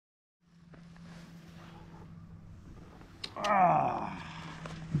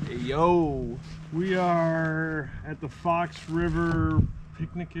Hey, yo. We are at the Fox River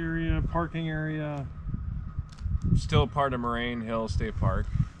picnic area, parking area. Still part of Moraine Hill State Park.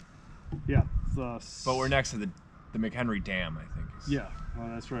 Yeah. But we're next to the McHenry Dam, I think. Yeah, well,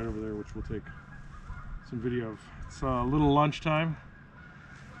 that's right over there, which we'll take some video of. It's a little lunchtime.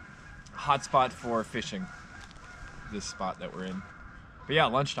 Hot spot for fishing, this spot that we're in. But yeah,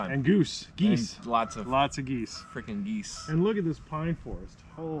 lunchtime. And geese. And lots of geese. Freaking geese. And look at this pine forest.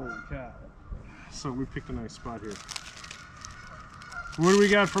 Holy cow. So we picked a nice spot here. What do we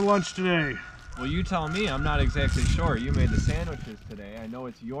got for lunch today? Well, you tell me. I'm not exactly sure. You made the sandwiches today. I know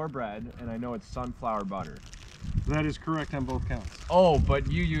it's your bread, and I know it's sunflower butter. That is correct on both counts. Oh, but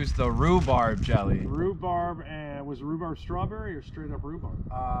you used the rhubarb jelly. Rhubarb, and was it rhubarb strawberry or straight up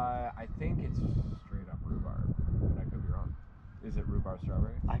rhubarb? I think it's straight up rhubarb, but I could be wrong. Is it rhubarb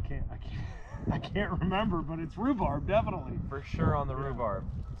strawberry? I can't remember, but it's rhubarb, definitely. For sure on the rhubarb.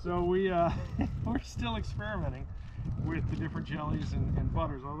 So we're still experimenting with the different jellies and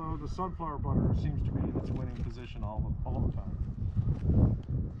butters, although the sunflower butter seems to be in its winning position all the time.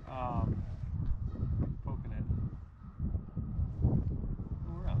 Poking it.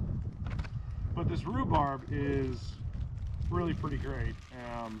 But this rhubarb is really pretty great.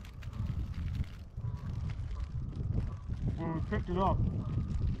 When we picked it up,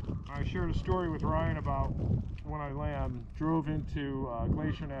 I shared a story with Ryan about when I drove into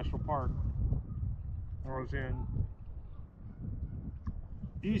Glacier National Park. I was in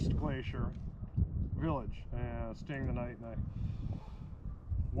East Glacier Village, staying the night, and I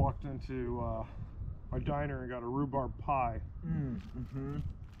walked into my diner and got a rhubarb pie.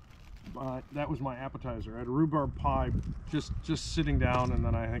 That was my appetizer. I had a rhubarb pie just sitting down, and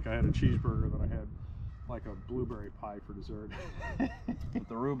then I think I had a cheeseburger, then I had like a blueberry pie for dessert. But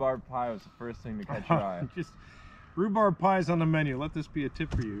the rhubarb pie was the first thing to catch your eye. Just rhubarb pie is on the menu. Let this be a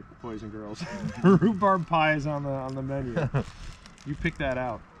tip for you, boys and girls. Rhubarb pie is on the menu. You pick that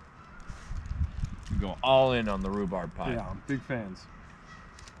out. You go all in on the rhubarb pie. Yeah, I'm big fans.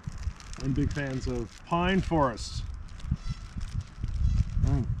 I'm big fans of pine forests.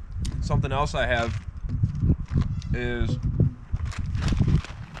 Something else I have is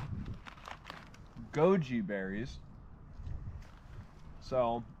Goji Berries.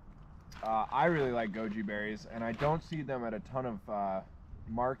 So I really like Goji Berries, and I don't see them at a ton of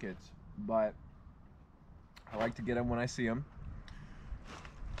markets, but I like to get them when I see them.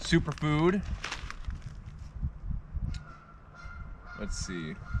 Superfood. Let's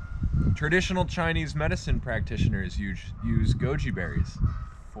see. Traditional Chinese medicine practitioners use Goji Berries.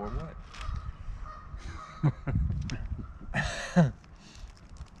 For what?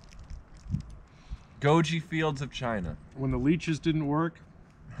 Goji Fields of China. When the leeches didn't work.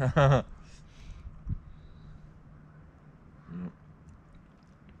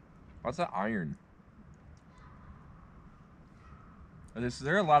 What's that iron? Is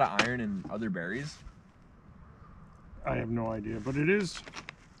there a lot of iron in other berries? I have no idea, but it is.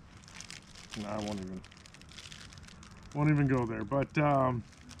 No, I won't even go there. But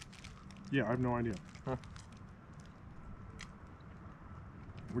yeah, I have no idea. Huh.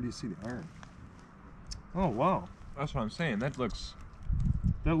 Where do you see the iron? Oh wow, That's what I'm saying. That looks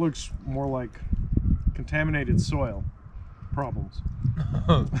more like contaminated soil problems.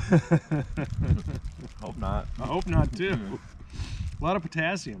 Hope not. I hope not too. A lot of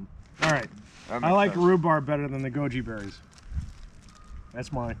potassium. All right, I like sense. rhubarb better than the goji berries.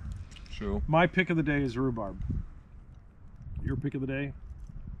 That's mine. True. My pick of the day is rhubarb. Your pick of the day?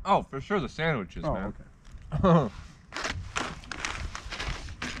 Oh, for sure the sandwiches, man. Okay.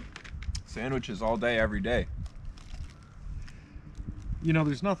 Sandwiches all day, every day. You know,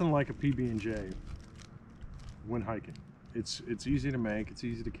 there's nothing like a PB&J when hiking. It's easy to make, it's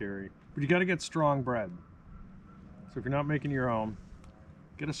easy to carry, but you got to get strong bread. So if you're not making your own,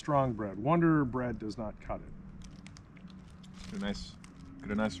 get a strong bread. Wonder bread does not cut it. Get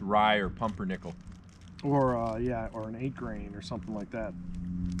a nice rye or pumpernickel. Or yeah, or an 8 grain or something like that.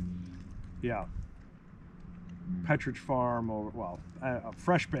 Yeah. Pepperidge Farm over, well,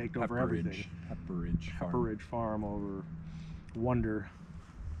 fresh baked over everything. Pepperidge Farm over Wonder.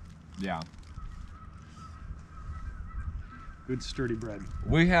 Yeah. Good sturdy bread.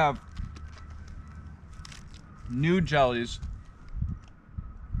 We have new jellies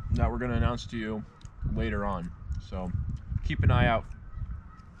that we're going to announce to you later on. So keep an eye out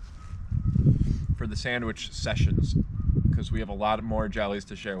for the sandwich sessions, because we have a lot more jellies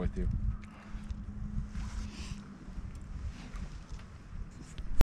to share with you.